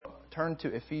turn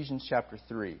to Ephesians chapter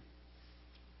 3.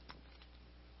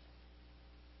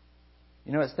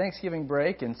 You know, it's Thanksgiving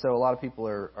break, and so a lot of people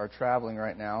are traveling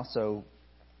right now. So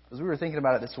as we were thinking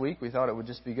about it this week, we thought it would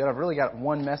just be good. I've really got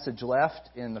one message left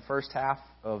in the first half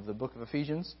of the book of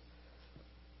Ephesians.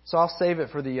 So I'll save it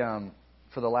for the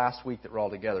last week that we're all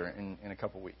together in a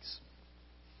couple weeks.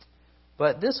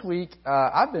 But this week,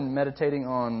 I've been meditating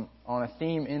on a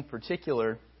theme in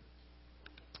particular,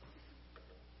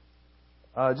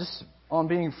 just on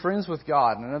being friends with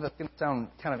God. And I know that's going to sound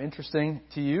kind of interesting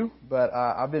to you, but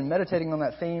I've been meditating on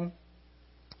that theme.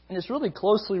 And it's really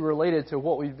closely related to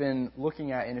what we've been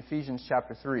looking at in Ephesians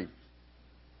chapter 3.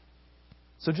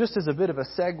 So just as a bit of a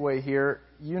segue here,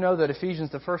 you know that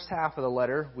Ephesians, the first half of the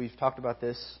letter, we've talked about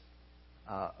this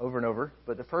over and over,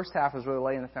 but the first half is really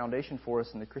laying the foundation for us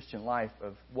in the Christian life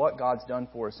of what God's done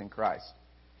for us in Christ.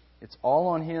 It's all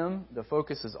on Him. The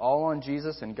focus is all on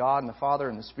Jesus and God and the Father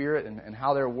and the Spirit and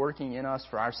how they're working in us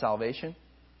for our salvation.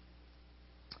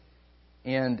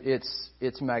 And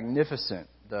it's magnificent.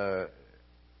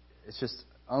 It's just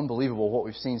unbelievable what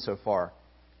we've seen so far.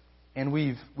 And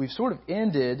we've sort of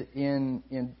ended in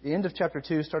the end of chapter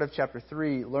 2, start of chapter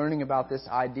 3, learning about this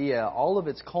idea. All of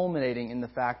it's culminating in the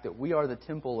fact that we are the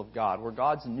temple of God. We're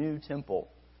God's new temple,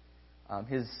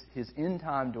 His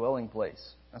in-time dwelling place.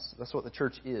 That's what the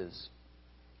church is.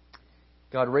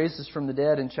 God raised us from the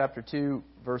dead in chapter 2,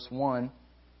 verse 1.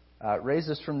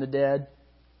 Raised us from the dead.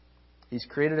 He's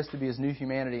created us to be His new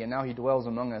humanity, and now He dwells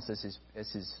among us as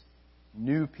His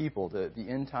new people, the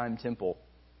end-time temple.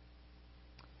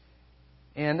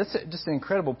 And that's just an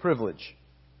incredible privilege.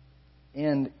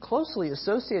 And closely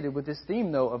associated with this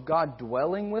theme, though, of God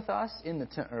dwelling with us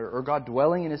or God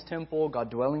dwelling in His temple, God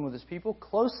dwelling with His people,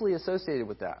 closely associated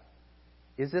with that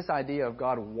is this idea of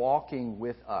God walking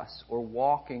with us or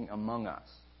walking among us.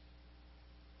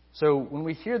 So when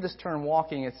we hear this term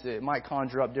walking, it might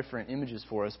conjure up different images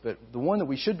for us, but the one that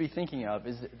we should be thinking of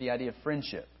is the idea of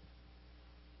friendship.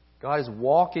 God is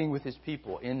walking with His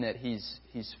people in that He's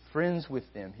friends with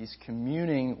them. He's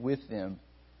communing with them.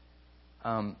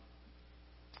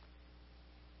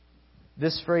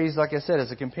 This phrase, like I said,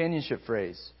 is a companionship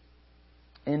phrase.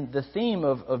 And the theme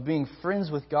of being friends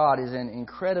with God is an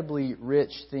incredibly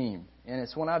rich theme. And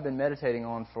it's one I've been meditating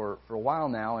on for a while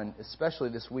now, and especially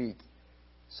this week.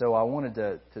 So I wanted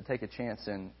to take a chance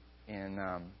and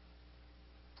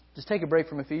just take a break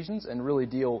from Ephesians and really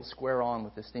deal square on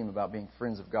with this theme about being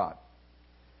friends of God.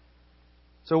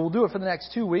 So we'll do it for the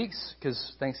next 2 weeks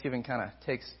because Thanksgiving kind of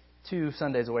takes 2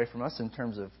 Sundays away from us in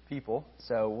terms of people.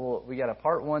 So we got a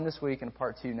part 1 this week and a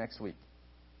part 2 next week.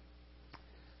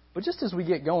 But just as we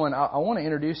get going, I want to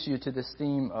introduce you to this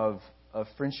theme of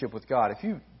friendship with God. If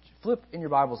you flip in your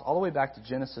Bibles all the way back to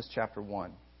Genesis chapter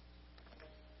 1.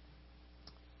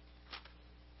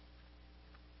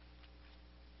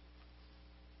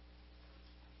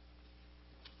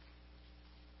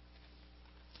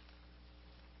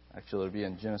 Actually, it'll be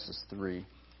in Genesis 3.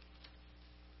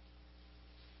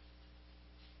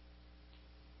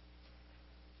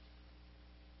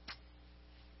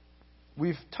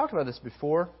 We've talked about this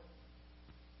before,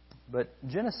 but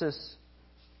Genesis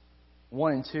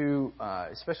 1 and 2,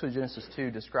 especially Genesis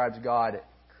 2, describes God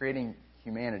creating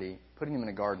humanity, putting them in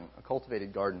a garden, a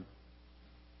cultivated garden.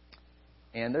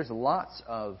 And there's lots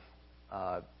of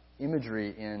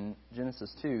imagery in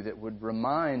Genesis 2 that would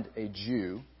remind a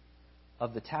Jew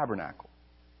of the tabernacle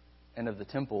and of the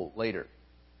temple later.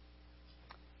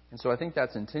 And so I think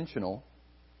that's intentional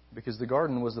because the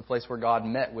garden was the place where God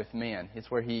met with man.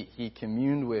 It's where He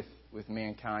communed with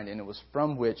mankind, and it was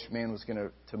from which man was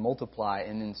going to multiply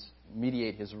and then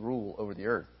mediate His rule over the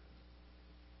earth.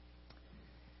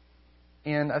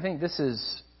 And I think this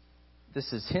is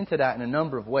hinted at in a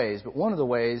number of ways, but one of the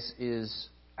ways is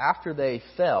after they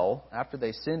fell, after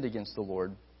they sinned against the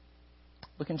Lord,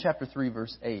 look in chapter 3,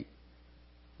 verse 8.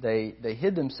 They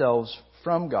hid themselves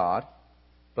from God,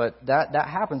 but that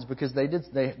happens because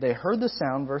they heard the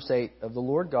sound, verse 8, of the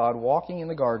Lord God walking in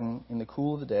the garden in the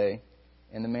cool of the day,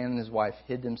 and the man and his wife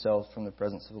hid themselves from the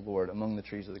presence of the Lord among the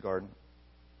trees of the garden.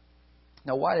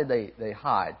 Now, why did they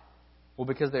hide? Well,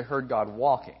 because they heard God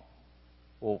walking.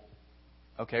 Well,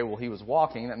 He was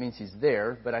walking. That means He's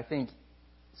there. But I think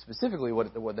specifically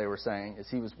what they were saying is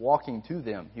He was walking to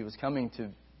them. He was coming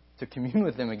to commune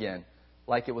with them again,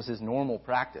 like it was His normal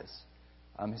practice.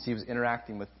 As He was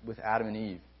interacting with Adam and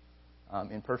Eve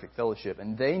in perfect fellowship.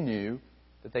 And they knew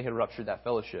that they had ruptured that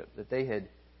fellowship, that they had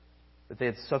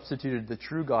substituted the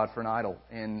true God for an idol,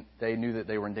 and they knew that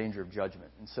they were in danger of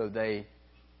judgment. And so they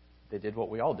did what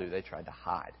we all do. They tried to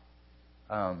hide,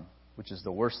 which is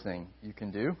the worst thing you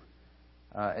can do.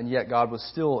 And yet God was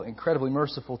still incredibly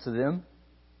merciful to them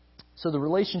So the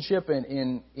relationship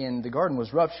in the garden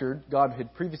was ruptured. God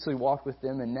had previously walked with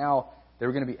them, and now they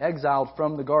were going to be exiled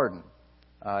from the garden.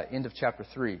 End of chapter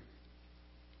 3.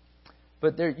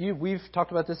 But we've talked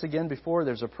about this again before.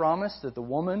 There's a promise that the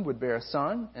woman would bear a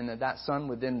son, and that son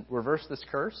would then reverse this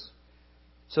curse.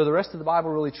 So the rest of the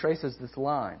Bible really traces this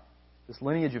line, this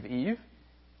lineage of Eve,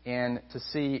 and to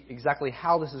see exactly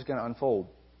how this is going to unfold.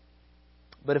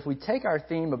 But if we take our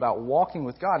theme about walking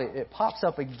with God, it pops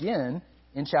up again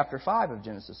in chapter 5 of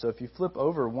Genesis. So if you flip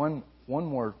over one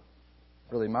more,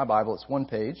 really in my Bible, it's one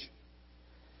page.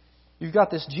 You've got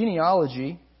this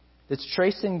genealogy that's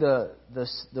tracing the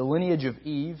lineage of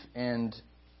Eve and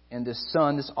this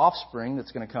son, this offspring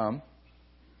that's going to come.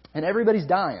 And everybody's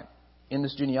dying in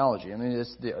this genealogy. I mean,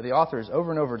 the author is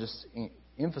over and over just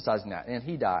emphasizing that. And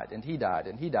he died, and he died,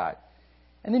 and he died.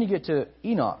 And then you get to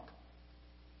Enoch.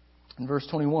 In verse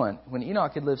 21, when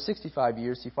Enoch had lived 65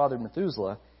 years, he fathered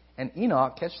Methuselah. And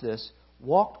Enoch, catch this,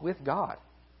 walked with God.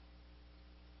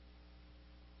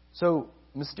 So,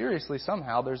 mysteriously,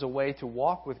 somehow, there's a way to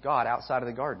walk with God outside of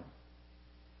the garden.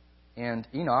 And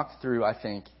Enoch, through, I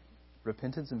think,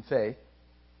 repentance and faith,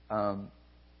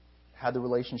 had the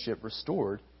relationship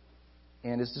restored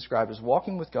and is described as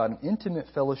walking with God, an intimate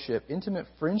fellowship, intimate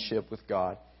friendship with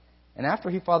God. And after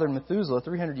he fathered Methuselah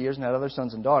 300 years and had other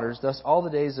sons and daughters, thus all the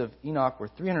days of Enoch were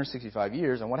 365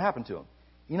 years. And what happened to him?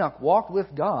 Enoch walked with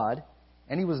God,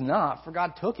 and he was not, for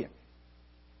God took him.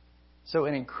 So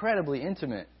an incredibly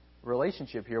intimate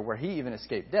relationship here where he even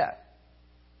escaped death.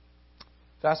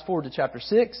 Fast forward to chapter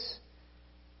 6.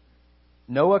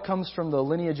 Noah comes from the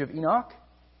lineage of Enoch.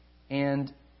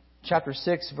 And chapter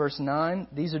 6, verse 9,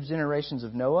 these are generations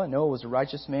of Noah. Noah was a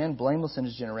righteous man, blameless in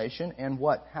his generation. And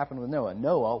what happened with Noah?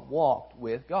 Noah walked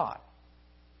with God.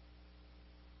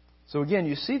 So again,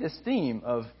 you see this theme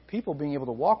of people being able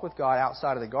to walk with God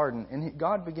outside of the garden, and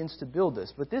God begins to build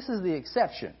this. But this is the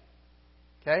exception.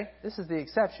 Okay? This is the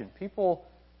exception. People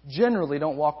generally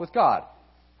don't walk with God.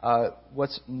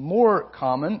 What's more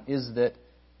common is that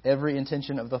every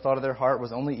intention of the thought of their heart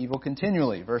was only evil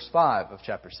continually. Verse 5 of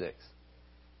chapter 6.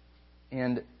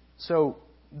 And so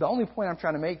the only point I'm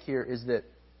trying to make here is that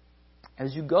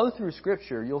as you go through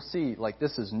Scripture, you'll see, like,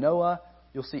 this is Noah.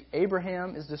 You'll see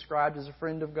Abraham is described as a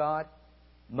friend of God.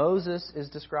 Moses is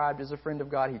described as a friend of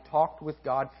God. He talked with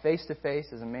God face to face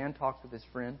as a man talks with his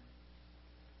friend.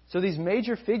 So these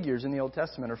major figures in the Old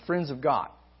Testament are friends of God.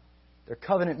 They're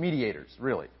covenant mediators,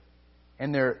 really.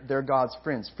 And they're God's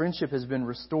friends. Friendship has been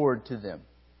restored to them.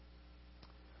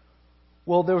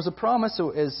 Well, there was a promise,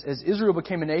 so as Israel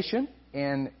became a nation,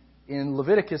 and in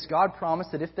Leviticus, God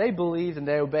promised that if they believed and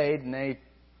they obeyed and they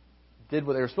did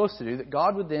what they were supposed to do, that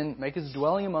God would then make his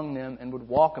dwelling among them and would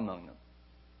walk among them.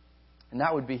 And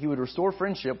that would be, he would restore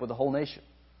friendship with the whole nation.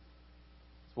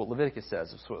 That's what Leviticus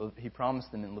says. That's what he promised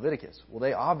them in Leviticus. Well,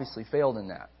 they obviously failed in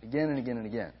that, again and again and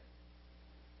again.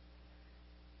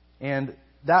 And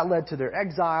that led to their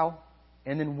exile.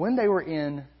 And then when they were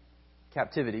in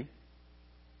captivity,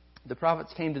 the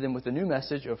prophets came to them with a new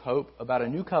message of hope about a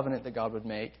new covenant that God would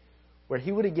make, where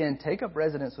he would again take up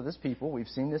residence with his people. We've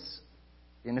seen this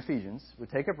in Ephesians. Would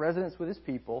take up residence with his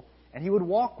people, and he would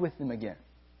walk with them again.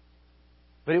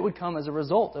 But it would come as a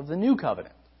result of the new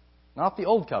covenant. Not the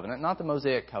old covenant, not the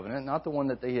Mosaic covenant, not the one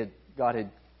that God had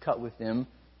cut with them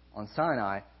on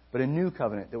Sinai, but a new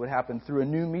covenant that would happen through a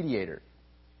new mediator.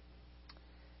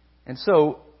 And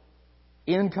so,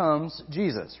 in comes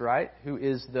Jesus, right? Who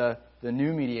is the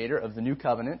new mediator of the new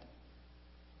covenant.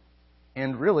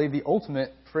 And really the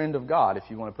ultimate friend of God, if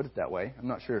you want to put it that way. I'm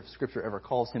not sure if Scripture ever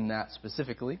calls him that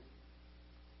specifically.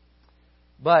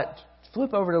 But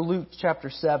flip over to Luke chapter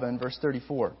 7, verse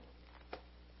 34.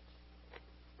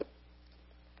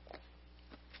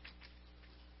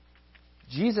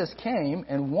 Jesus came,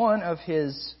 and one of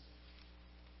his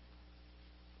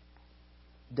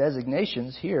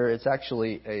designations here, it's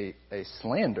actually a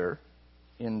slander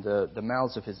in the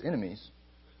mouths of his enemies.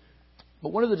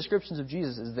 But one of the descriptions of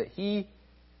Jesus is that he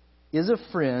is a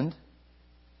friend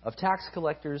of tax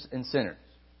collectors and sinners.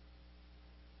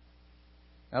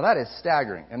 Now that is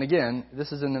staggering. And again,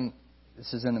 this is in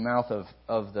the mouth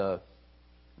of the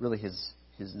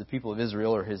people of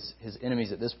Israel, or his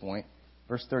enemies at this point.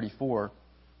 Verse 34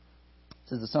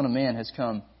 says, "The Son of Man has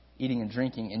come eating and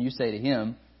drinking, and you say to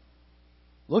him,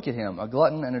 'Look at him, a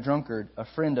glutton and a drunkard, a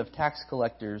friend of tax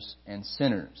collectors and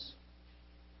sinners.'"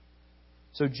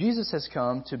 So Jesus has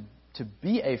come to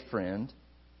be a friend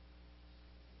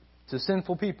to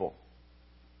sinful people.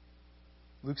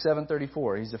 Luke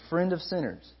 7:34, he's a friend of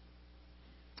sinners.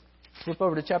 Flip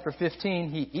over to chapter 15,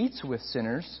 he eats with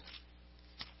sinners.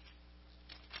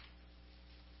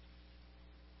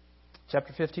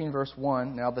 Chapter 15, verse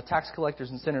 1. Now the tax collectors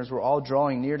and sinners were all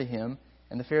drawing near to him,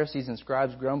 and the Pharisees and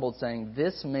scribes grumbled, saying,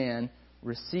 "This man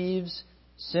receives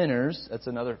sinners,"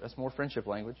 that's more friendship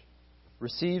language,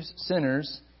 "receives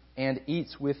sinners and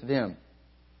eats with them."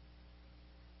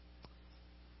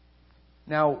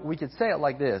 Now, we could say it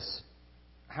like this,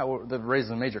 that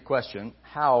raises a major question.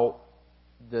 How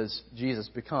does Jesus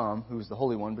who's the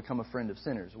Holy One, become a friend of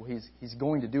sinners? Well, he's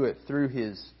going to do it through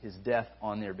his death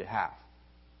on their behalf.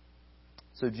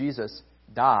 So Jesus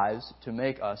dies to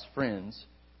make us friends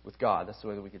with God. That's the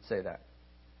way that we could say that.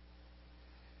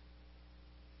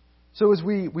 So as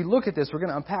we look at this, we're going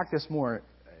to unpack this more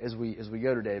as we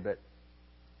go today.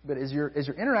 But as you're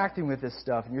interacting with this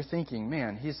stuff and you're thinking,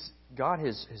 man, God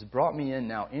has brought me in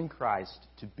now in Christ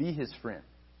to be His friend.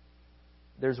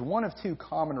 There's one of two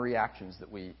common reactions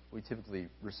that we typically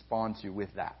respond to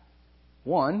with that.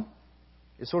 One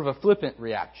is sort of a flippant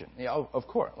reaction. Of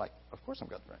course I'm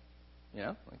God's friend.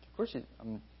 Of course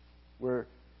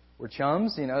we're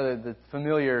chums. The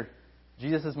familiar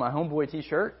 "Jesus is my homeboy"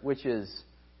 T-shirt, which is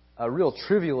a real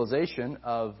trivialization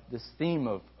of this theme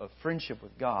of friendship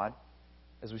with God,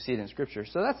 as we see it in Scripture.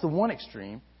 So that's the one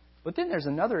extreme. But then there's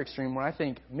another extreme where I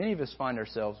think many of us find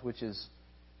ourselves, which is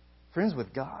friends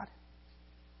with God.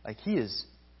 Like He is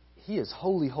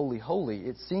holy, holy, holy.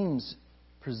 It seems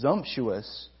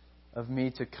presumptuous of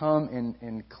me to come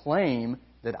and claim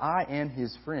that I am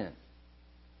His friend.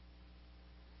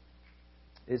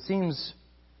 It seems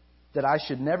that I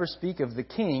should never speak of the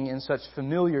King in such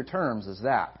familiar terms as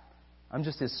that. I'm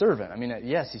just His servant. I mean,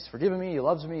 yes, He's forgiven me, He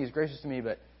loves me, He's gracious to me,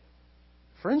 but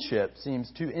friendship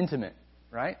seems too intimate,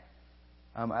 right?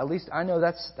 At least I know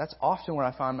that's often where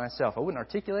I find myself. I wouldn't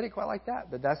articulate it quite like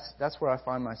that, but that's where I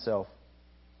find myself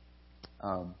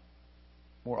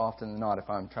more often than not if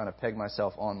I'm trying to peg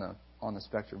myself on the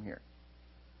spectrum here.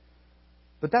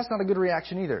 But that's not a good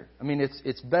reaction either. I mean,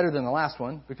 it's better than the last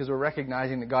one because we're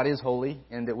recognizing that God is holy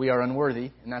and that we are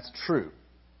unworthy, and that's true.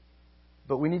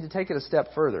 But we need to take it a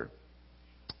step further.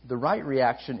 The right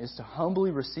reaction is to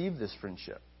humbly receive this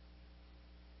friendship,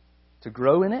 to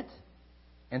grow in it,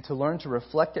 and to learn to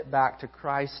reflect it back to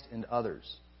Christ and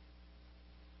others.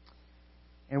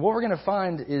 And what we're going to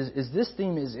find is this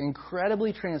theme is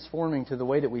incredibly transforming to the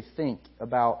way that we think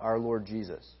about our Lord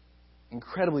Jesus.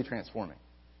 Incredibly transforming.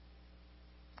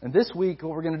 And this week,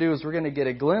 what we're going to do is we're going to get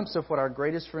a glimpse of what our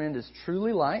greatest friend is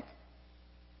truly like.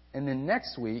 And then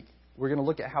next week, we're going to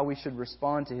look at how we should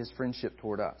respond to His friendship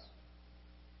toward us.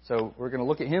 So we're going to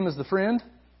look at Him as the friend,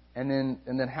 and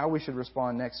then how we should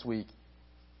respond next week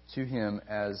to Him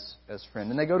as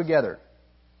friend. And they go together.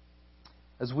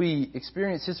 As we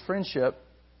experience His friendship,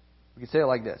 we can say it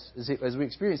like this. As we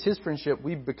experience His friendship,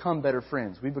 we become better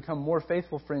friends. We become more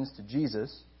faithful friends to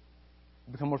Jesus.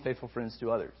 We become more faithful friends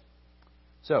to others.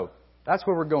 So, that's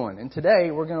where we're going. And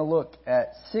today, we're going to look at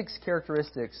 6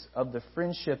 characteristics of the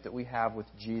friendship that we have with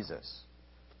Jesus.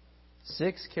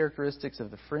 6 characteristics of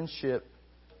the friendship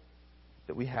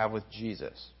that we have with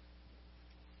Jesus.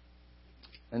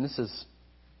 And this is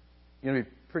going to be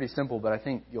pretty simple, but I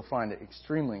think you'll find it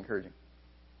extremely encouraging.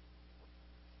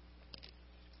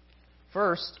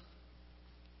 First,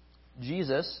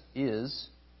 Jesus is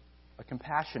a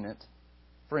compassionate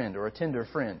friend or a tender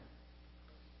friend.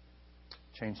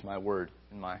 Changed my word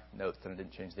in my notes and I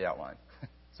didn't change the outline.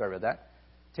 Sorry about that.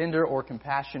 Tender or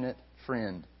compassionate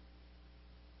friend.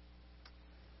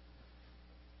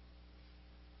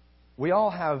 We all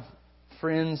have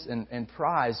friends and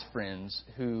prize friends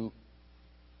who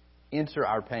enter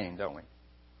our pain, don't we?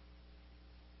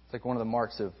 It's like one of the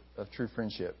marks of true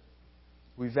friendship.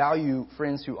 We value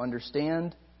friends who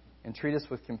understand and treat us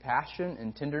with compassion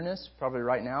and tenderness. Probably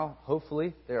right now,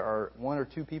 hopefully, there are 1 or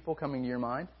 2 people coming to your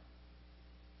mind.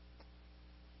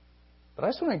 But I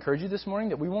just want to encourage you this morning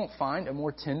that we won't find a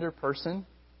more tender person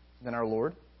than our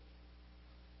Lord.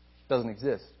 It doesn't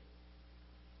exist.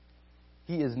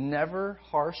 He is never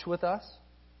harsh with us.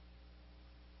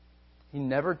 He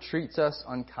never treats us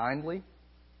unkindly.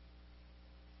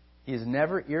 He is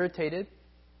never irritated.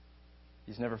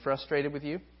 He's never frustrated with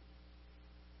you.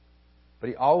 But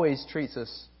He always treats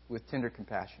us with tender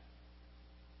compassion.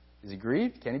 Is He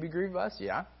grieved? Can He be grieved by us?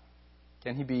 Yeah.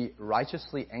 Can He be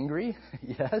righteously angry?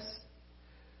 Yes.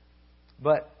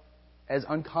 But as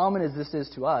uncommon as this is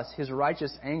to us, His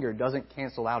righteous anger doesn't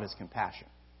cancel out His compassion.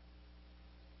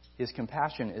 His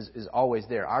compassion is always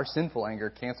there. Our sinful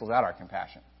anger cancels out our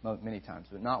compassion many times,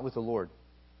 but not with the Lord.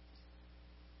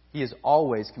 He is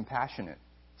always compassionate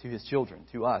to His children,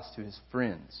 to us, to His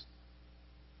friends.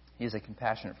 He is a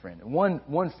compassionate friend. And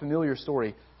one familiar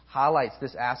story highlights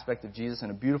this aspect of Jesus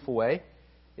in a beautiful way.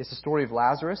 It's the story of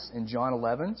Lazarus in John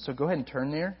 11. So go ahead and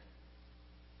turn there.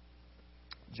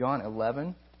 John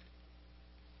 11.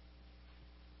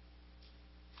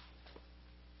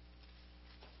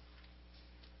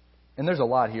 And there's a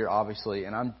lot here, obviously,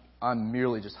 and I'm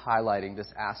merely just highlighting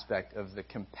this aspect of the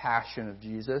compassion of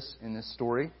Jesus in this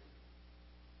story.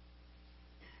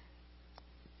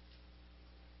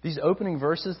 These opening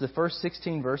verses, the first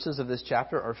 16 verses of this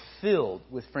chapter, are filled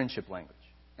with friendship language.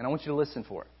 And I want you to listen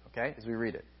for it, okay, as we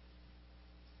read it.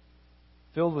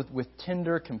 Filled with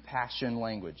tender compassion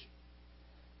language.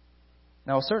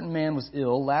 Now a certain man was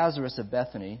ill, Lazarus of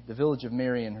Bethany, the village of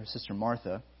Mary and her sister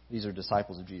Martha. These are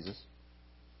disciples of Jesus.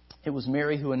 It was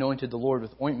Mary who anointed the Lord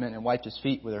with ointment and wiped his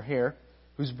feet with her hair,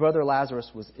 whose brother Lazarus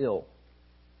was ill.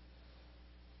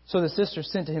 So the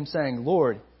sisters sent to him, saying,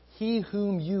 Lord, he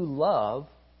whom you love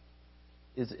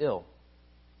is ill.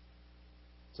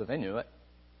 So they knew it.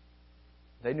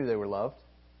 They knew they were loved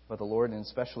by the Lord, and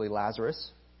especially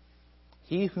Lazarus.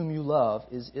 He whom you love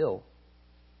is ill.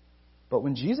 But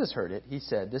when Jesus heard it, he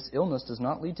said, this illness does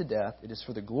not lead to death. It is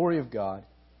for the glory of God,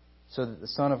 so that the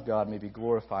Son of God may be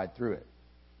glorified through it.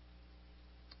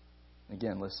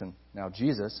 Again, listen. Now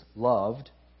Jesus loved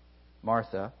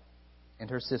Martha and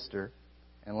her sister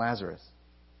and Lazarus.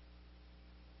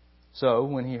 So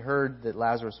when he heard that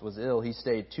Lazarus was ill, he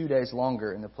stayed 2 days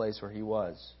longer in the place where he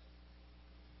was.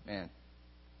 Man.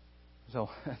 So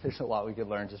there's a lot we could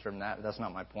learn just from that, but that's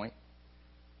not my point.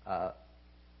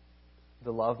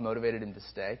 The love motivated him to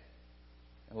stay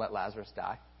and let Lazarus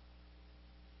die.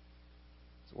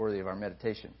 It's worthy of our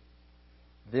meditation.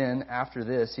 Then, after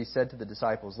this, he said to the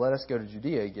disciples, let us go to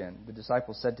Judea again. The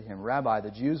disciples said to him, Rabbi, the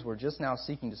Jews were just now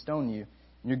seeking to stone you,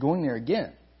 and you're going there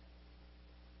again.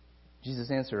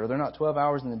 Jesus answered, are there not 12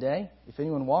 hours in the day? If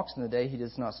anyone walks in the day, he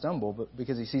does not stumble, but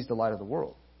because he sees the light of the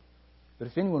world. But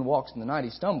if anyone walks in the night, he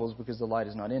stumbles because the light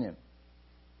is not in him.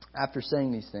 After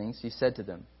saying these things, he said to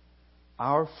them,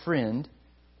 our friend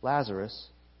Lazarus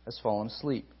has fallen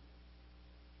asleep,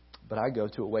 but I go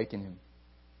to awaken him.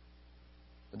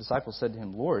 The disciples said to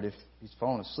him, Lord, if he's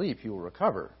fallen asleep, he will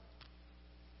recover.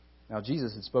 Now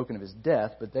Jesus had spoken of his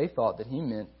death, but they thought that he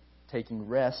meant taking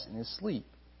rest in his sleep.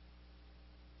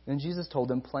 Then Jesus told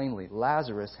them plainly,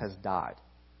 Lazarus has died.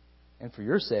 And for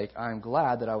your sake, I am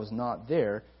glad that I was not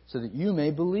there, so that you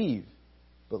may believe.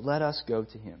 But let us go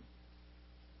to him.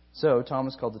 So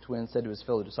Thomas, called the twin, said to his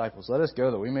fellow disciples, let us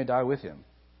go that we may die with him.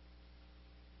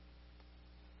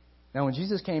 Now when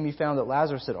Jesus came, he found that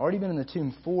Lazarus had already been in the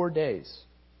tomb 4 days.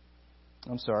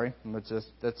 I'm sorry,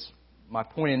 that's my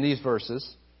point in these verses,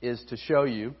 is to show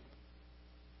you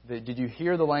that, did you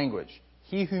hear the language?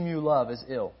 He whom you love is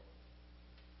ill.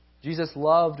 Jesus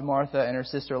loved Martha and her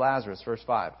sister Lazarus, verse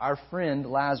 5. Our friend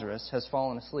Lazarus has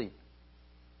fallen asleep.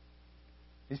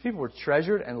 These people were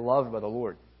treasured and loved by the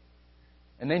Lord.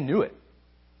 And they knew it.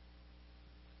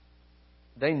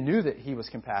 They knew that he was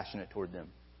compassionate toward them.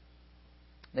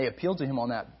 They appealed to him on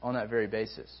that very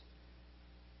basis.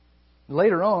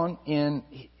 Later on,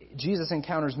 Jesus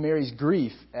encounters Mary's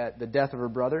grief at the death of her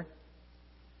brother.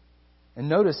 And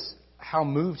notice how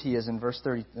moved he is in verse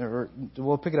 30.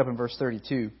 We'll pick it up in verse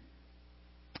 32.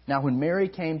 Now when Mary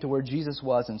came to where Jesus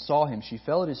was and saw him, she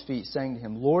fell at his feet, saying to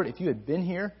him, Lord, if you had been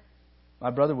here, my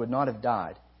brother would not have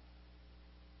died.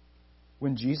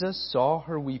 When Jesus saw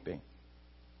her weeping,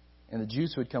 and the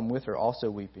Jews who had come with her also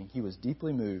weeping, he was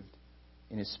deeply moved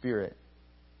in his spirit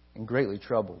and greatly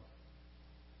troubled.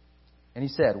 And he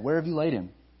said, where have you laid him?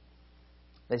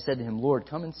 They said to him, Lord,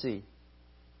 come and see.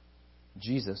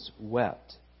 Jesus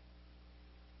wept.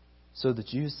 So the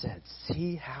Jews said,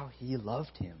 see how he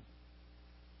loved him.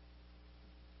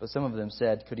 But some of them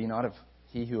said, could he not have,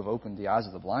 he who have opened the eyes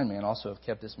of the blind man, also have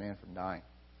kept this man from dying?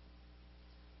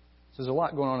 So there's a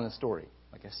lot going on in the story,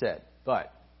 like I said.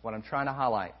 But what I'm trying to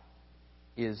highlight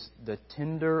is the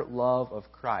tender love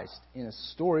of Christ in a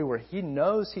story where he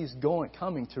knows he's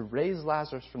coming to raise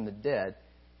Lazarus from the dead.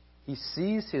 He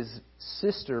sees his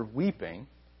sister weeping,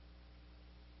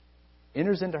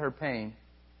 enters into her pain,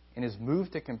 and is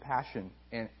moved to compassion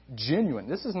and genuine.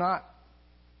 This is not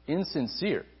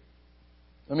insincere.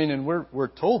 I mean, and we're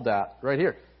told that right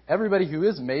here. Everybody who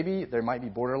is, maybe there might be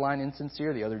borderline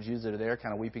insincere, the other Jews that are there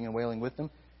kind of weeping and wailing with them,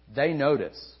 they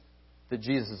notice that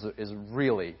Jesus is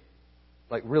really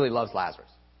loves Lazarus.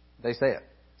 They say it.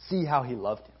 See how he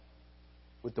loved him.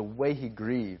 With the way he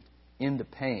grieved in the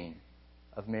pain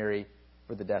of Mary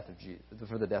for the death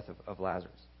of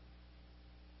Lazarus.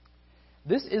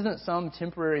 This isn't some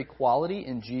temporary quality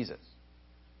in Jesus.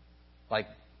 Like,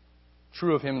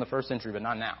 true of him in the first century, but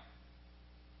not now.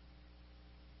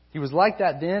 He was like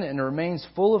that then and remains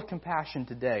full of compassion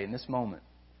today in this moment.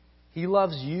 He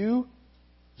loves you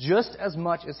just as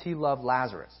much as he loved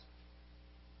Lazarus.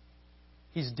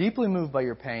 He's deeply moved by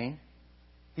your pain.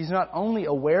 He's not only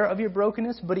aware of your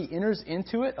brokenness, but He enters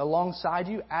into it alongside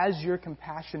you as your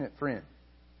compassionate friend.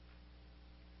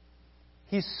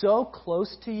 He's so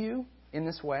close to you in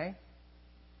this way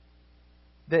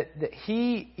that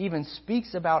He even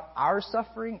speaks about our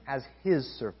suffering as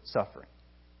His suffering.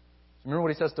 Remember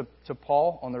what He says to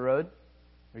Paul on the road?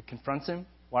 He confronts him.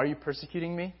 Why are you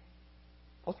persecuting me?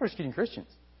 Paul's persecuting Christians.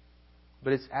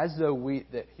 But it's as though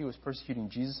that he was persecuting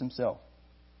Jesus Himself.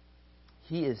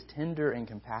 He is tender and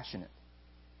compassionate.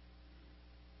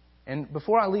 And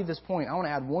before I leave this point, I want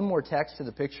to add one more text to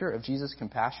the picture of Jesus'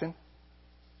 compassion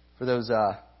for those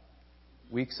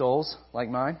weak souls like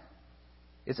mine.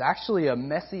 It's actually a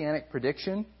messianic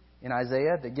prediction in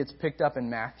Isaiah that gets picked up in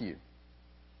Matthew.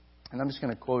 And I'm just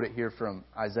going to quote it here from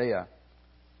Isaiah.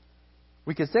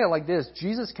 We could say it like this: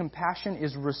 Jesus' compassion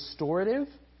is restorative.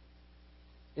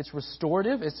 It's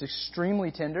restorative. It's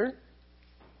extremely tender.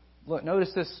 Look,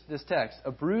 notice this text.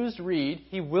 A bruised reed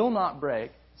He will not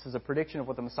break. This is a prediction of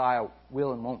what the Messiah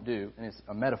will and won't do, and it's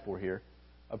a metaphor here.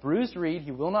 A bruised reed He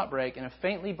will not break, and a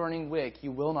faintly burning wick He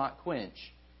will not quench.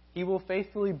 He will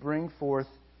faithfully bring forth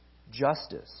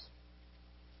justice.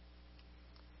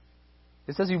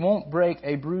 It says He won't break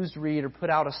a bruised reed or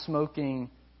put out a smoking,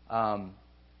 how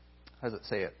does it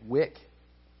say it, wick.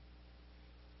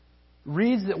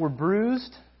 Reeds that were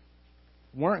bruised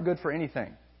weren't good for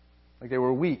anything. Like, they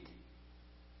were weak.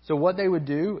 So what they would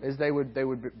do is they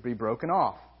would be broken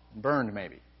off, burned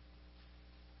maybe.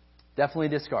 Definitely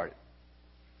discarded.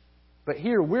 But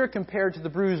here we're compared to the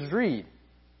bruised reed.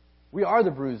 We are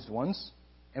the bruised ones,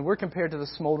 and we're compared to the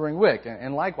smoldering wick.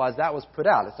 And likewise, that was put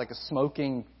out. It's like a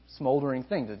smoking, smoldering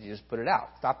thing that you just put it out.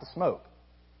 Stop the smoke.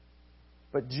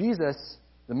 But Jesus,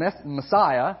 the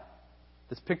Messiah,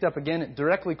 that's picked up again,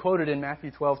 directly quoted in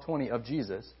Matthew 12:20 of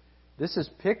Jesus, this is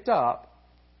picked up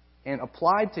and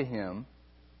applied to Him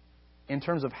in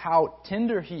terms of how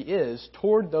tender He is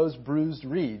toward those bruised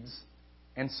reeds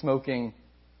and smoking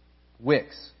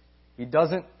wicks. He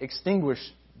doesn't extinguish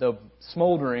the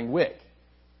smoldering wick.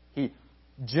 He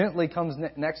gently comes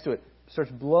next to it,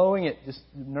 starts blowing it, just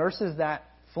nurses that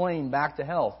flame back to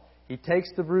health. He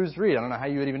takes the bruised reed. I don't know how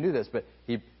you would even do this, but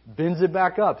He bends it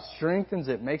back up, strengthens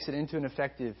it, makes it into an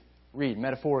effective reed,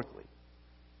 metaphorically.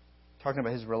 Talking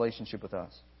about His relationship with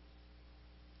us.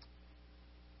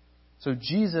 So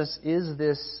Jesus is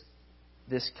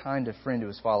this kind of friend to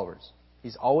His followers.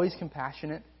 He's always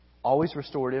compassionate, always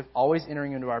restorative, always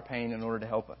entering into our pain in order to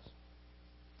help us.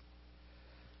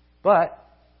 But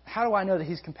how do I know that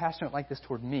He's compassionate like this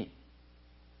toward me?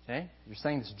 Okay? You're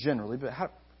saying this generally, but how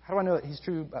do I know that He's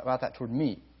true about that toward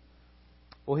me?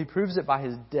 Well, He proves it by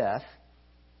His death,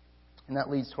 and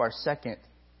that leads to our second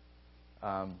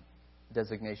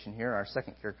designation here, our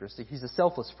second characteristic. He's a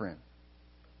selfless friend.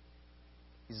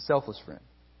 He's a selfless friend.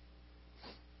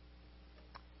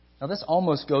 Now, this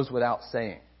almost goes without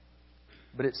saying,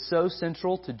 but it's so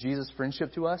central to Jesus'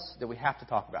 friendship to us that we have to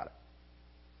talk about it.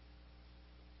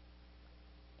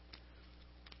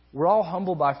 We're all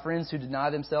humbled by friends who deny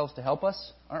themselves to help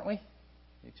us, aren't we?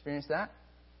 You experienced that?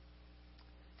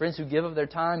 Friends who give of their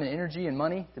time and energy and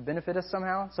money to benefit us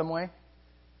somehow, some way.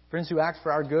 Friends who act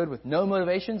for our good with no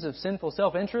motivations of sinful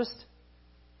self-interest.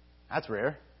 That's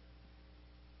rare.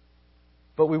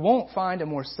 But we won't find a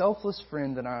more selfless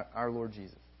friend than our Lord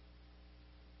Jesus.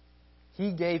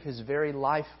 He gave His very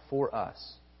life for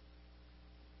us.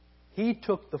 He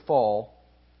took the fall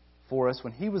for us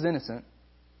when He was innocent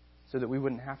so that we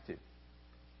wouldn't have to.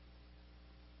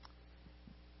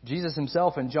 Jesus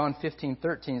Himself in John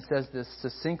 15:13 says this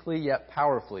succinctly yet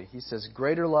powerfully. He says,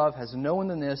 "Greater love has no one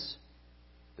than this,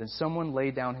 than someone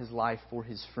lay down his life for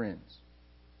his friends."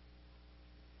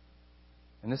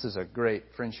 And this is a great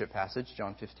friendship passage,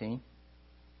 John 15.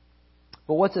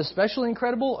 But what's especially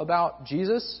incredible about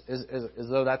Jesus, as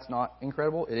though that's not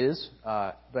incredible, it is.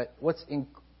 But what's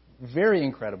very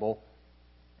incredible,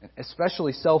 and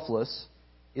especially selfless,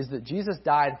 is that Jesus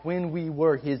died when we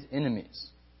were His enemies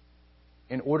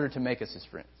in order to make us His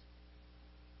friends.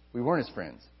 We weren't His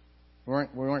friends. We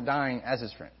weren't dying as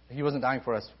His friend. He wasn't dying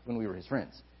for us when we were His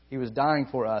friends. He was dying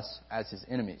for us as His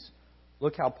enemies.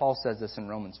 Look how Paul says this in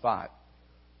Romans 5.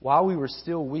 "While we were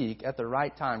still weak, at the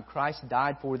right time, Christ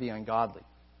died for the ungodly.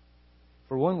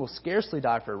 For one will scarcely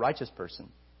die for a righteous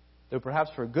person, though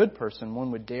perhaps for a good person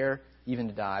one would dare even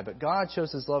to die. But God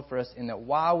shows His love for us in that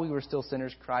while we were still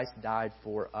sinners, Christ died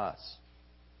for us."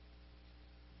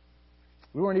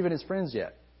 We weren't even His friends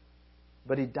yet,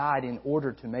 but He died in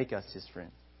order to make us His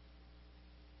friends.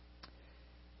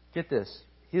 Get this.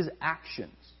 His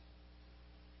actions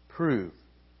prove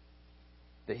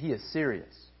that He is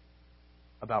serious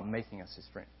about making us His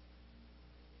friend.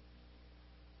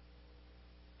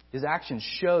 His actions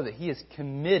show that He is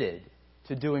committed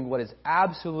to doing what is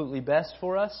absolutely best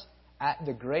for us at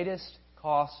the greatest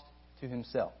cost to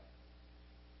Himself.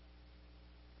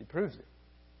 He proves it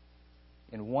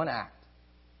in one act.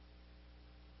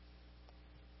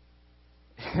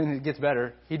 And it gets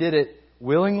better. He did it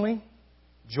willingly,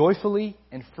 joyfully,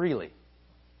 and freely.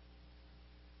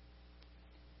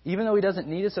 Even though He doesn't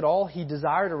need us at all, He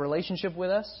desired a relationship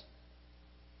with us.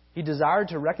 He desired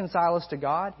to reconcile us to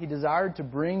God. He desired to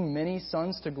bring many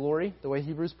sons to glory, the way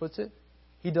Hebrews puts it.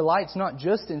 He delights not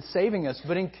just in saving us,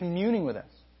 but in communing with us.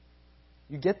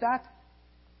 You get that?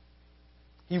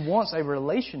 He wants a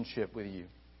relationship with you.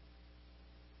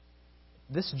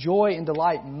 This joy and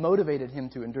delight motivated Him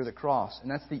to endure the cross. And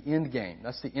that's the end game.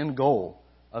 That's the end goal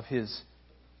of His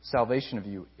salvation of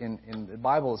you. In the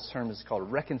Bible's term, it's called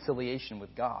reconciliation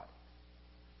with God.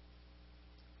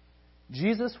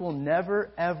 Jesus will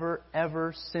never, ever,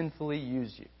 ever sinfully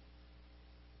use you.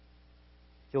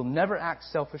 He'll never act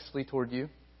selfishly toward you.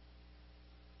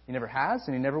 He never has,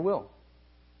 and He never will.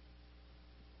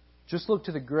 Just look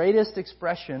to the greatest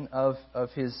expression of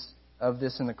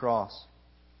this in the cross.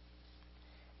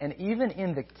 And even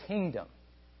in the kingdom,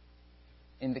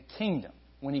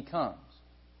 when He comes,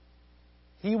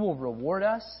 He will reward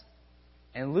us.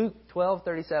 And Luke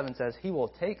 12:37 says, He will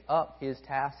take up His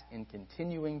task in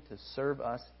continuing to serve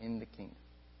us in the kingdom.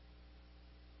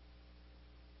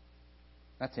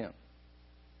 That's Him.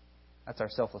 That's our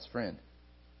selfless friend.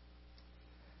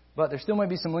 But there still might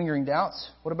be some lingering doubts.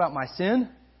 What about my sin?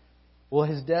 Well,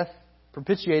 His death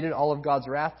propitiated all of God's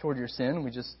wrath toward your sin. We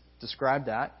just described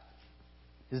that.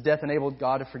 His death enabled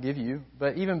God to forgive you.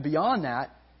 But even beyond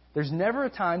that, there's never a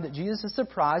time that Jesus is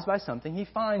surprised by something He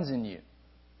finds in you.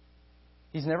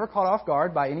 He's never caught off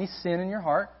guard by any sin in your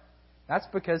heart. That's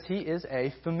because He is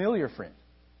a familiar friend.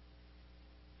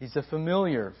 He's a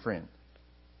familiar friend.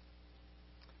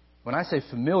 When I say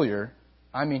familiar,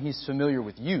 I mean He's familiar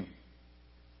with you.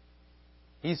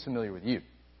 He's familiar with you.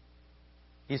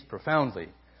 He's profoundly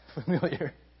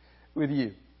familiar with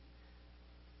you.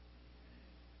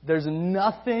 There's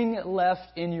nothing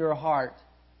left in your heart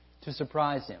to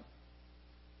surprise Him.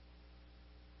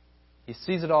 He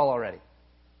sees it all already.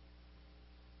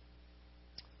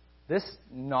 This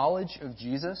knowledge of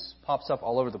Jesus pops up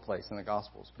all over the place in the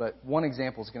Gospels, but one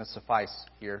example is going to suffice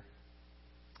here.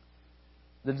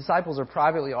 The disciples are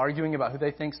privately arguing about who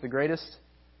they think is the greatest,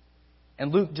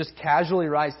 and Luke just casually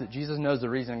writes that Jesus knows the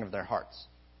reasoning of their hearts.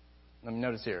 Let me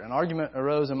notice here. An argument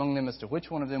arose among them as to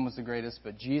which one of them was the greatest,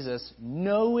 but Jesus,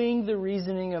 knowing the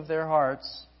reasoning of their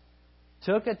hearts,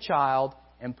 took a child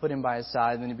and put him by His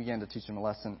side, and then He began to teach them a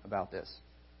lesson about this.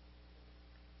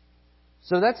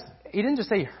 So He didn't just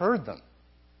say He heard them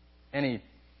and He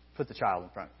put the child in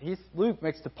front. Luke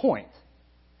makes the point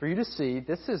for you to see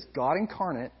this is God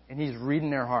incarnate, and He's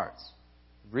reading their hearts,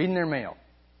 reading their mail,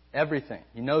 everything.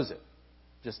 He knows it.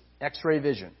 Just X-ray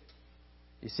vision.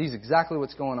 He sees exactly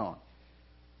what's going on.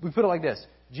 We put it like this.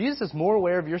 Jesus is more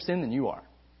aware of your sin than you are.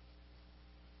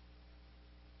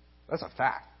 That's a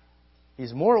fact.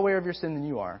 He's more aware of your sin than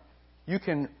you are. You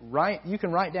can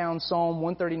write down Psalm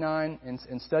 139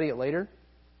 and study it later.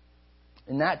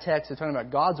 In that text, it's talking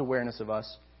about God's awareness of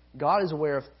us. God is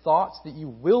aware of thoughts that you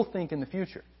will think in the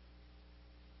future.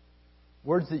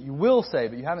 Words that you will say,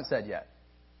 but you haven't said yet.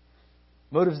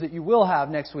 Motives that you will have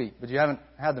next week, but you haven't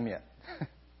had them yet.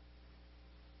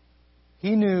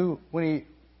 He knew when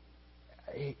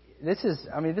this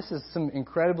is some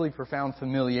incredibly profound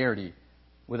familiarity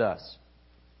with us.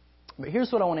 But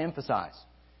here's what I want to emphasize.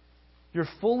 You're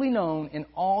fully known in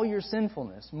all your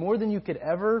sinfulness, more than you could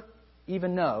ever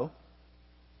even know,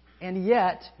 and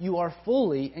yet you are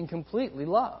fully and completely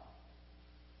loved.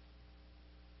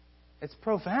 It's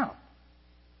profound.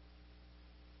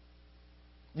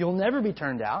 You'll never be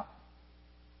turned out.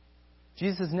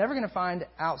 Jesus is never going to find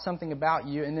out something about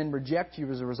you and then reject you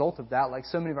as a result of that, like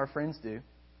so many of our friends do.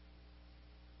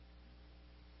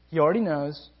 He already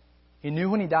knows. He knew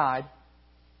when He died.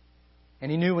 And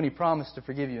He knew when He promised to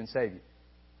forgive you and save you.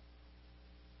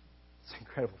 It's an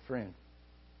incredible friend.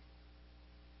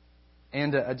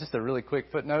 And just a really quick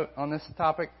footnote on this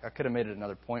topic. I could have made it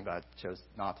another point, but I chose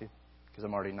not to because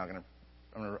I'm already going to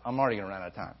run out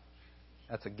of time.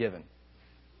 That's a given.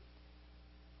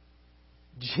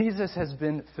 Jesus has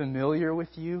been familiar with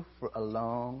you for a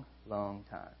long, long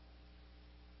time.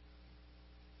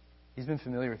 He's been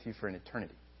familiar with you for an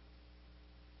eternity.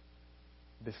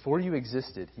 Before you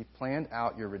existed, He planned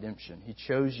out your redemption. He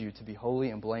chose you to be holy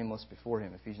and blameless before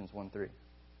Him, Ephesians 1:3.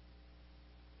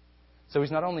 So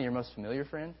He's not only your most familiar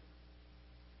friend,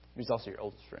 He's also your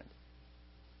oldest friend.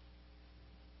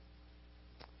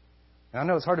 And I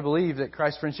know it's hard to believe that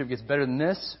Christ's friendship gets better than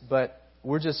this, but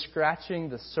we're just scratching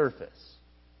the surface.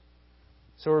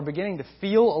 So we're beginning to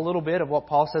feel a little bit of what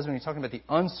Paul says when he's talking about the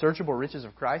unsearchable riches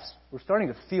of Christ. We're starting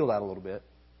to feel that a little bit.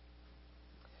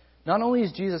 Not only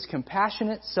is Jesus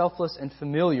compassionate, selfless, and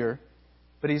familiar,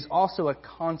 but He's also a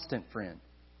constant friend.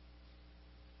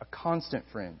 A constant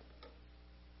friend.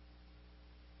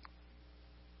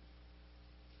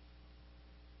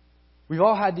 We've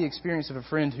all had the experience of a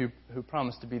friend who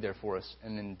promised to be there for us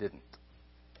and then didn't.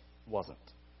 Wasn't.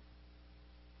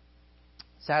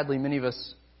 Sadly, many of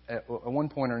us at one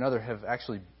point or another have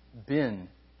actually been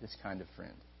this kind of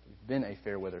friend. We've been a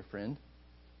fair weather friend.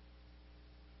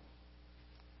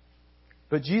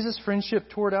 But Jesus' friendship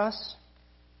toward us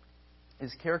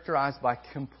is characterized by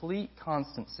complete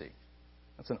constancy.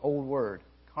 That's an old word.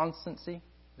 Constancy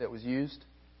that was used,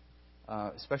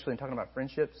 especially in talking about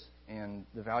friendships and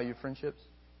the value of friendships.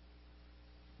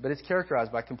 But it's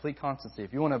characterized by complete constancy.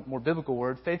 If you want a more biblical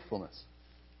word, faithfulness.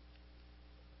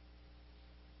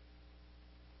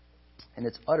 And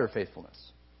it's utter faithfulness,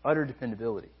 utter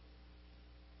dependability.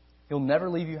 He'll never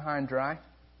leave you high and dry.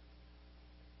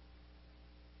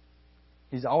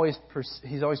 He's always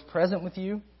present with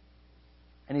you,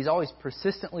 and He's always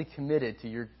persistently committed to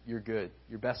your good,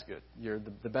 your best good,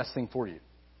 the best thing for you.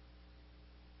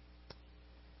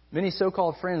 Many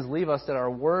so-called friends leave us at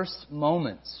our worst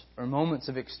moments, or moments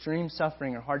of extreme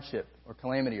suffering or hardship or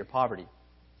calamity or poverty.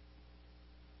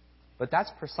 But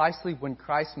that's precisely when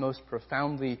Christ most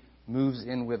profoundly moves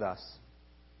in with us,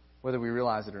 whether we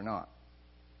realize it or not.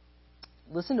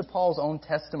 Listen to Paul's own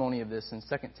testimony of this in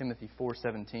 2 Timothy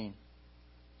 4:17.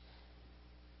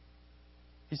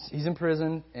 He's in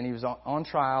prison and he was on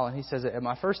trial, and he says that at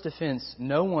my first offense,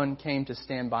 no one came to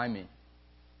stand by me.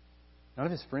 None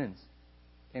of his friends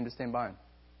came to stand by him.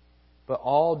 But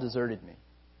all deserted me.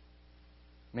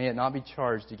 May it not be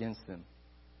charged against them.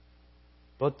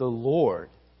 But the Lord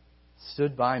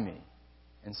stood by me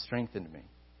and strengthened me,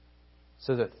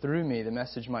 so that through me the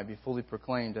message might be fully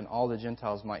proclaimed and all the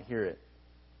Gentiles might hear it.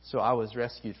 So I was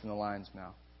rescued from the lion's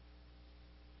mouth.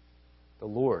 The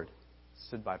Lord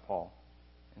stood by Paul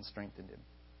and strengthened him.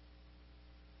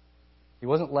 He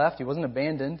wasn't left. He wasn't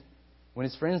abandoned. When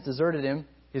his friends deserted him,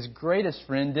 his greatest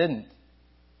friend didn't.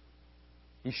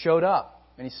 He showed up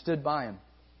and he stood by him.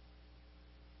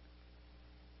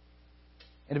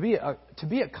 And to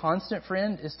be a constant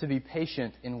friend is to be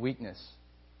patient in weakness.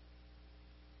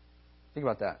 Think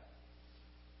about that.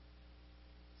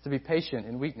 To be patient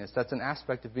in weakness. That's an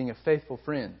aspect of being a faithful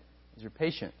friend, is you're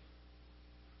patient.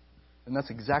 And that's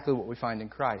exactly what we find in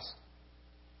Christ.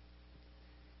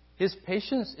 His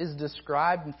patience is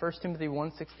described in 1 Timothy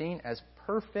 1:16 as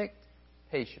perfect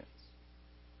patience.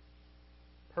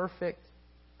 Perfect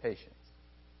patience.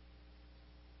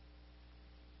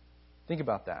 Think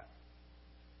about that.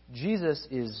 Jesus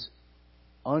is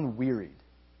unwearied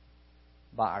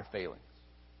by our failings.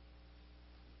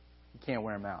 You can't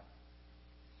wear him out.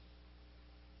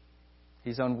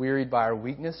 He's unwearied by our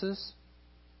weaknesses.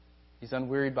 He's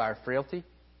unwearied by our frailty.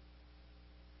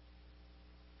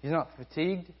 He's not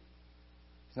fatigued.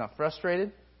 He's not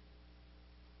frustrated.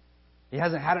 He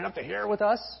hasn't had it up to here with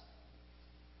us.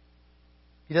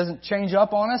 He doesn't change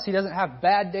up on us. He doesn't have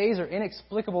bad days or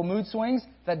inexplicable mood swings.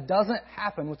 That doesn't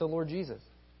happen with the Lord Jesus.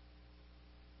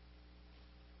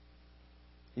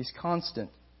 He's constant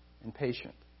and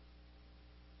patient.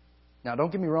 Now,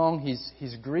 don't get me wrong.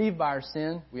 He's grieved by our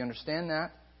sin. We understand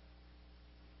that.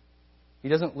 He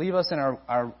doesn't leave us in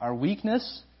our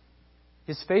weakness.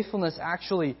 His faithfulness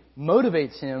actually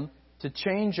motivates Him to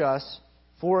change us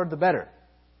for the better.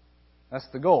 That's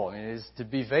the goal. I mean, is to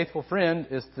be a faithful friend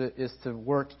is to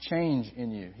work change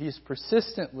in you. He's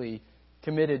persistently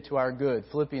committed to our good.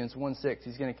 Philippians 1:6.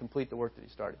 He's going to complete the work that He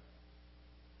started.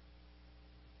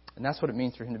 And that's what it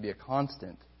means for Him to be a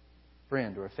constant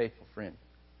friend or a faithful friend.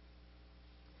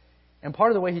 And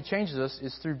part of the way He changes us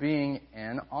is through being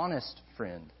an honest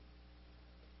friend.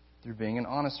 Through being an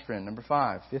honest friend. Number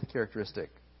 5, fifth characteristic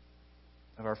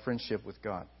of our friendship with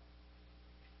God.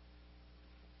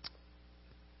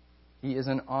 He is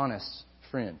an honest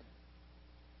friend.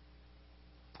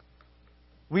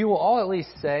 We will all at least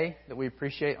say that we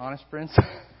appreciate honest friends.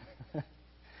 You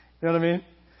know what I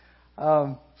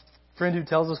mean? Friend who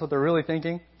tells us what they're really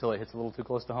thinking until it hits a little too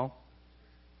close to home.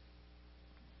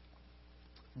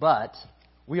 But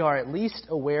we are at least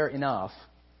aware enough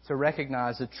to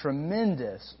recognize the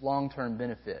tremendous long-term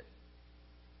benefit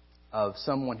of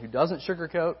someone who doesn't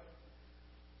sugarcoat,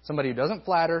 somebody who doesn't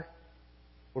flatter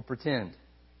or pretend.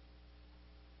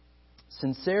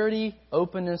 Sincerity,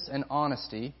 openness, and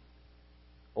honesty,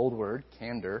 old word,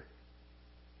 candor,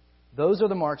 those are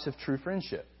the marks of true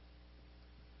friendship.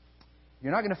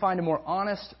 You're not going to find a more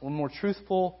honest or more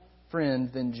truthful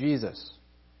friend than Jesus.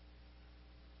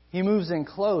 He moves in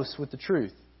close with the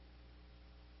truth.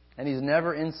 And He's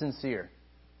never insincere.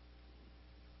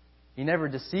 He never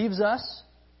deceives us.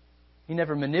 He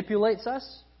never manipulates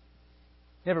us.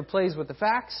 He never plays with the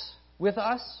facts with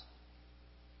us.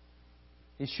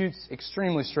 He shoots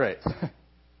extremely straight.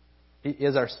 He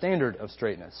is our standard of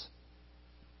straightness.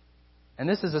 And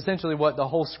this is essentially what the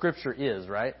whole Scripture is,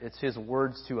 right? It's His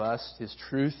words to us, His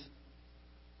truth.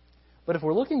 But if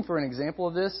we're looking for an example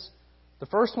of this, the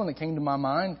first one that came to my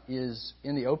mind is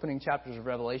in the opening chapters of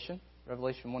Revelation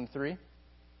 1-3.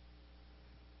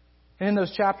 And in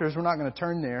those chapters, we're not going to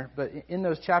turn there, but in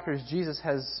those chapters, Jesus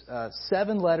has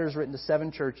 7 letters written to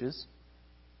 7 churches.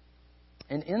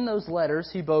 And in those letters,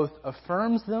 He both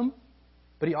affirms them,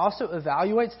 but He also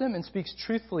evaluates them and speaks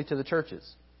truthfully to the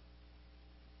churches.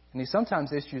 And He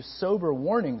sometimes issues sober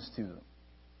warnings to them,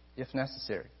 if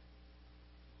necessary.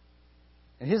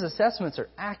 And His assessments are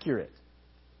accurate.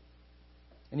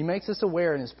 And He makes us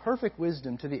aware in His perfect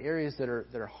wisdom to the areas that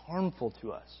are harmful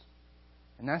to us.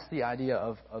 And that's the idea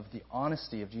of the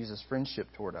honesty of Jesus' friendship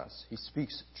toward us. He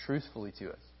speaks truthfully to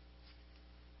us.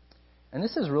 And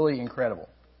this is really incredible.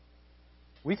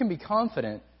 We can be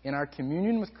confident in our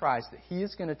communion with Christ that He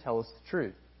is going to tell us the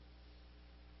truth.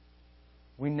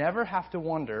 We never have to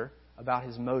wonder about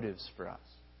His motives for us.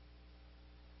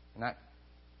 And that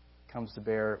comes to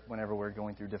bear whenever we're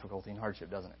going through difficulty and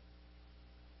hardship, doesn't it?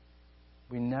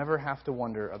 We never have to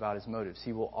wonder about His motives.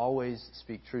 He will always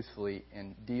speak truthfully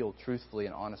and deal truthfully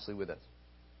and honestly with us.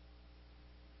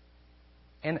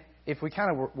 And if we kind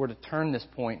of were to turn this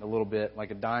point a little bit like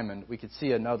a diamond, we could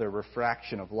see another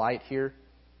refraction of light here.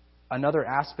 Another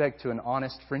aspect to an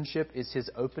honest friendship is His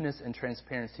openness and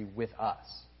transparency with us.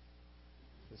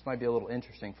 This might be a little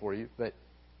interesting for you, but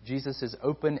Jesus is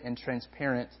open and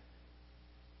transparent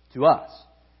to us.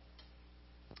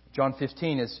 John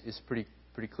 15 is pretty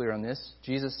clear on this.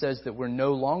 Jesus says that we're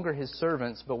no longer His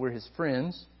servants, but we're His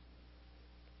friends,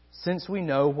 since we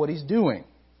know what He's doing.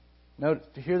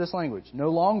 Note, to hear this language. No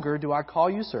longer do I call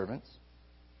you servants,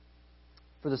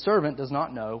 for the servant does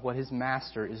not know what his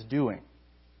master is doing.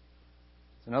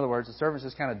 So in other words, the servant's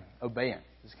just kind of obeying,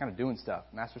 just kind of doing stuff.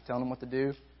 The master's telling him what to do.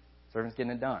 The servant's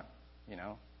getting it done.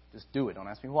 Just do it. Don't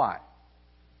ask me why.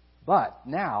 But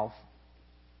now,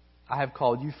 I have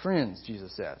called you friends,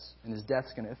 Jesus says. And His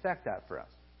death's going to affect that for us.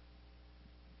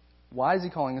 Why is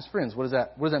He calling us friends? What does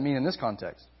that mean in this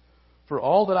context? For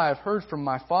all that I have heard from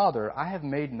my Father, I have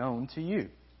made known to you.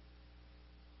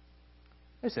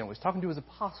 Listen, He's talking to His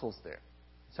apostles there.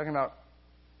 He's talking about,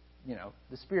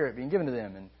 the Spirit being given to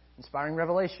them and inspiring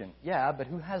revelation. Yeah, but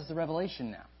who has the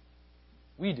revelation now?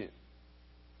 We do.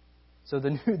 So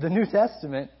the New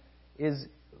Testament is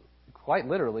quite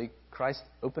literally Christ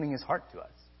opening His heart to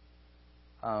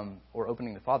us. Or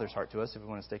opening the Father's heart to us, if we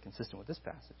want to stay consistent with this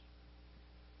passage.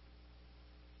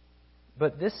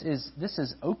 But this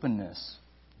is openness.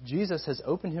 Jesus has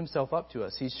opened Himself up to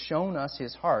us. He's shown us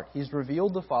His heart. He's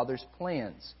revealed the Father's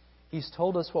plans. He's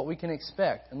told us what we can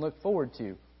expect and look forward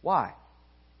to. Why?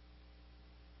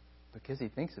 Because He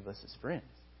thinks of us as friends.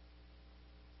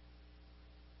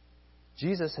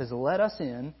 Jesus has let us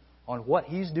in on what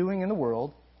He's doing in the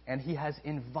world, and He has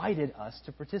invited us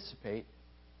to participate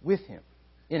with Him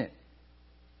in it.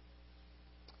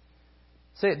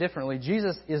 Say it differently.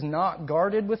 Jesus is not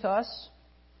guarded with us.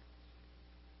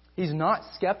 He's not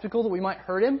skeptical that we might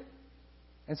hurt Him.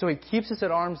 And so He keeps us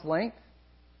at arm's length.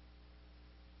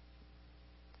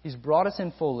 He's brought us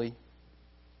in fully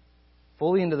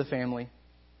into the family,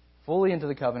 fully into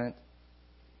the covenant,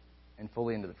 and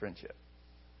fully into the friendship.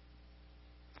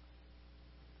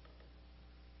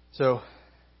 So,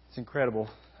 it's incredible.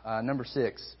 Number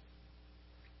 6.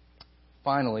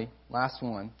 Finally, last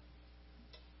one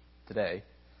today.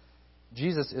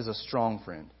 Jesus is a strong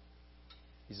friend.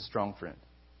 He's a strong friend.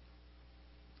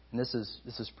 And this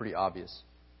is pretty obvious.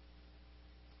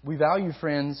 We value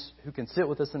friends who can sit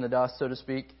with us in the dust, so to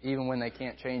speak, even when they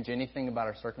can't change anything about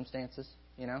our circumstances,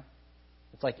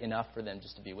 It's like enough for them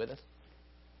just to be with us.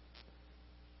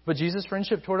 But Jesus'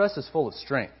 friendship toward us is full of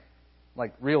strength,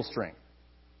 like real strength.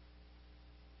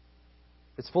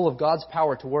 It's full of God's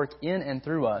power to work in and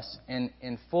through us and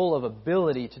full of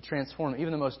ability to transform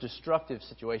even the most destructive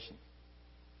situations.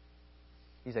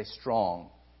 He's a strong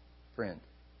friend.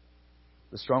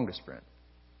 The strongest friend.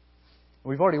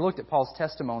 We've already looked at Paul's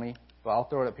testimony, but I'll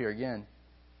throw it up here again.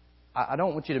 I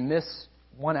don't want you to miss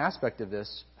one aspect of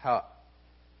this. You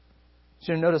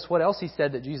should notice what else he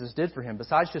said that Jesus did for him.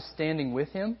 Besides just standing with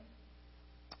him,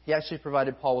 He actually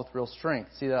provided Paul with real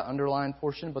strength. See that underlined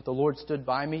portion? But the Lord stood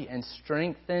by me and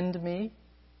strengthened me.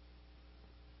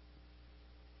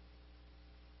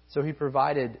 So He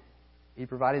provided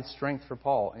strength for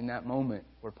Paul in that moment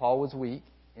where Paul was weak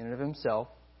in and of himself,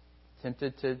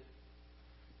 tempted to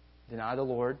deny the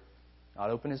Lord, not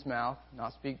open his mouth,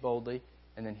 not speak boldly.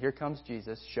 And then here comes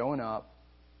Jesus showing up.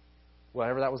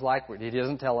 Whatever that was like, He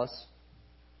doesn't tell us.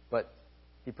 But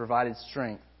He provided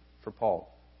strength for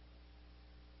Paul.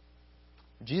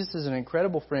 Jesus is an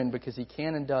incredible friend because He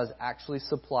can and does actually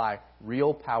supply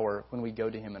real power when we go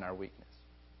to Him in our weakness.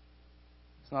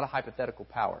 It's not a hypothetical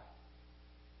power.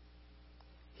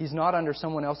 He's not under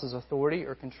someone else's authority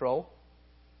or control.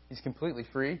 He's completely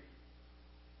free.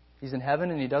 He's in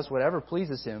heaven and He does whatever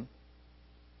pleases Him.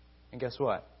 And guess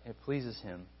what? It pleases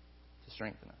Him to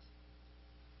strengthen us.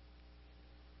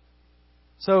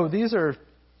 So these are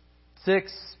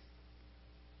 6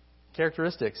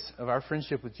 characteristics of our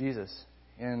friendship with Jesus.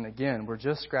 And again, we're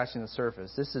just scratching the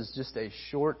surface. This is just a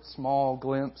short, small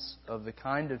glimpse of the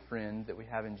kind of friend that we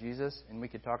have in Jesus. And we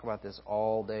could talk about this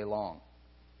all day long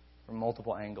from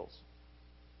multiple angles.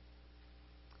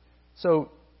 So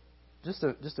just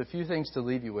a few things to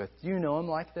leave you with. Do you know Him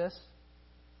like this?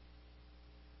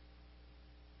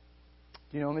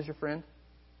 Do you know Him as your friend?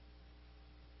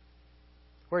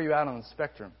 Where are you at on the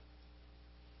spectrum?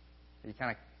 Are you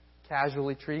kind of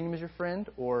casually treating Him as your friend,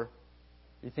 or are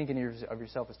you thinking of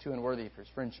yourself as too unworthy for His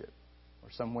friendship, or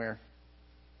somewhere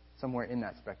in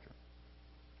that spectrum?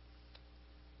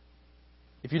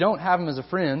 If you don't have Him as a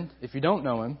friend, if you don't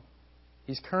know Him,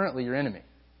 He's currently your enemy.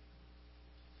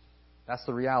 That's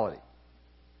the reality.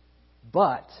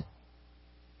 But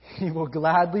He will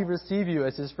gladly receive you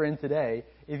as His friend today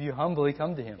if you humbly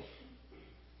come to Him.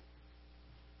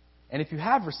 And if you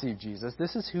have received Jesus,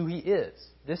 this is who He is.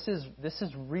 This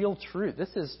is real truth.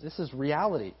 This is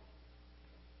reality.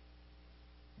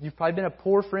 You've probably been a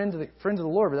poor friend of the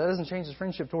Lord, but that doesn't change His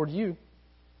friendship toward you.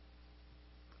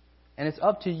 And it's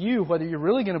up to you whether you're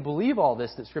really going to believe all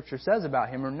this that Scripture says about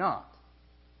Him or not.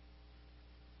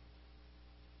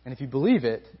 And if you believe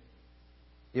it,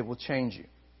 it will change you.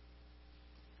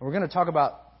 And we're going to talk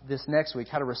about this next week,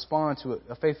 how to respond to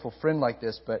a faithful friend like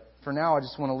this. But for now, I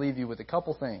just want to leave you with a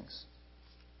couple things.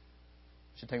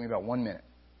 It should take me about 1 minute.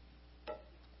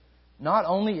 Not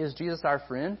only is Jesus our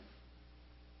friend,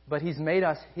 but He's made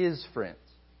us His friends.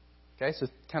 Okay, so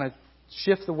kind of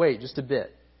shift the weight just a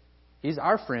bit. He's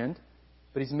our friend,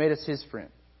 but He's made us His friend.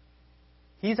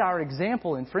 He's our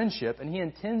example in friendship, and He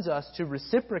intends us to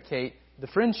reciprocate the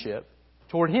friendship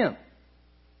toward Him.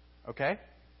 Okay?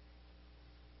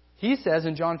 He says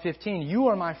in John 15, "You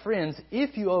are my friends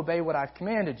if you obey what I've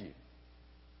commanded you."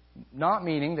 Not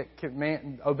meaning that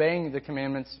obeying the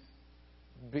commandments,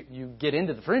 you get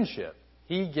into the friendship.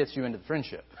 He gets you into the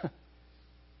friendship.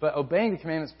 But obeying the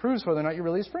commandments proves whether or not you're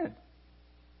really His friend.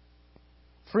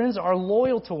 Friends are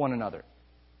loyal to one another.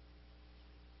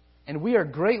 And we are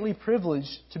greatly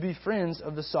privileged to be friends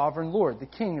of the sovereign Lord, the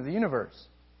King of the universe.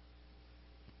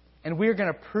 And we are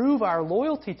going to prove our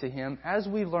loyalty to Him as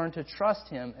we learn to trust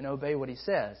Him and obey what He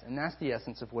says. And that's the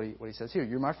essence of what He says here.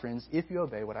 You're my friends if you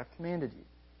obey what I've commanded you.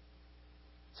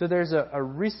 So there's a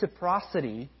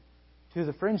reciprocity to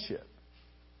the friendship,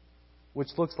 which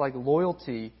looks like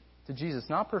loyalty to Jesus.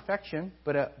 Not perfection,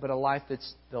 but a life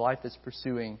that's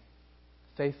pursuing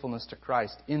faithfulness to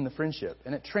Christ in the friendship.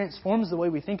 And it transforms the way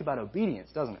we think about obedience,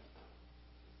 doesn't it?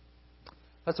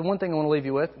 That's the one thing I want to leave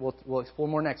you with. We'll explore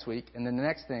more next week. And then the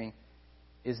next thing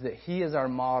is that He is our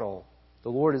model. The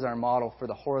Lord is our model for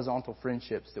the horizontal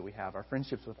friendships that we have, our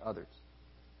friendships with others.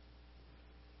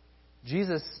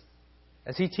 Jesus,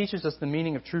 as He teaches us the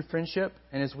meaning of true friendship,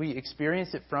 and as we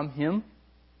experience it from Him,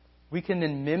 we can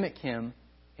then mimic Him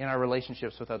in our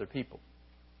relationships with other people.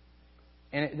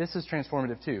 And this is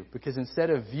transformative too, because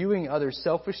instead of viewing others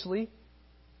selfishly,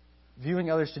 viewing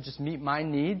others to just meet my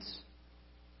needs,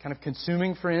 kind of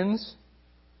consuming friends,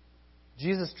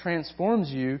 Jesus transforms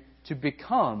you to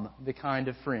become the kind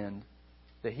of friend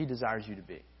that He desires you to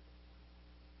be.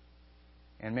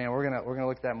 And man, we're gonna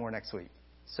look at that more next week.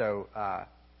 So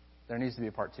there needs to be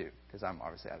a part 2, because I'm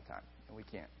obviously out of time and we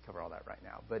can't cover all that right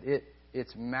now. But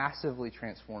it's massively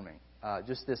transforming.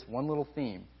 Just this one little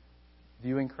theme,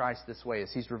 viewing Christ this way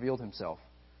as He's revealed Himself.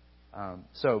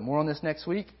 So more on this next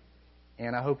week.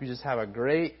 And I hope you just have a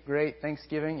great, great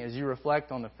Thanksgiving as you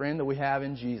reflect on the friend that we have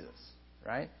in Jesus.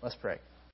 Right? Let's pray.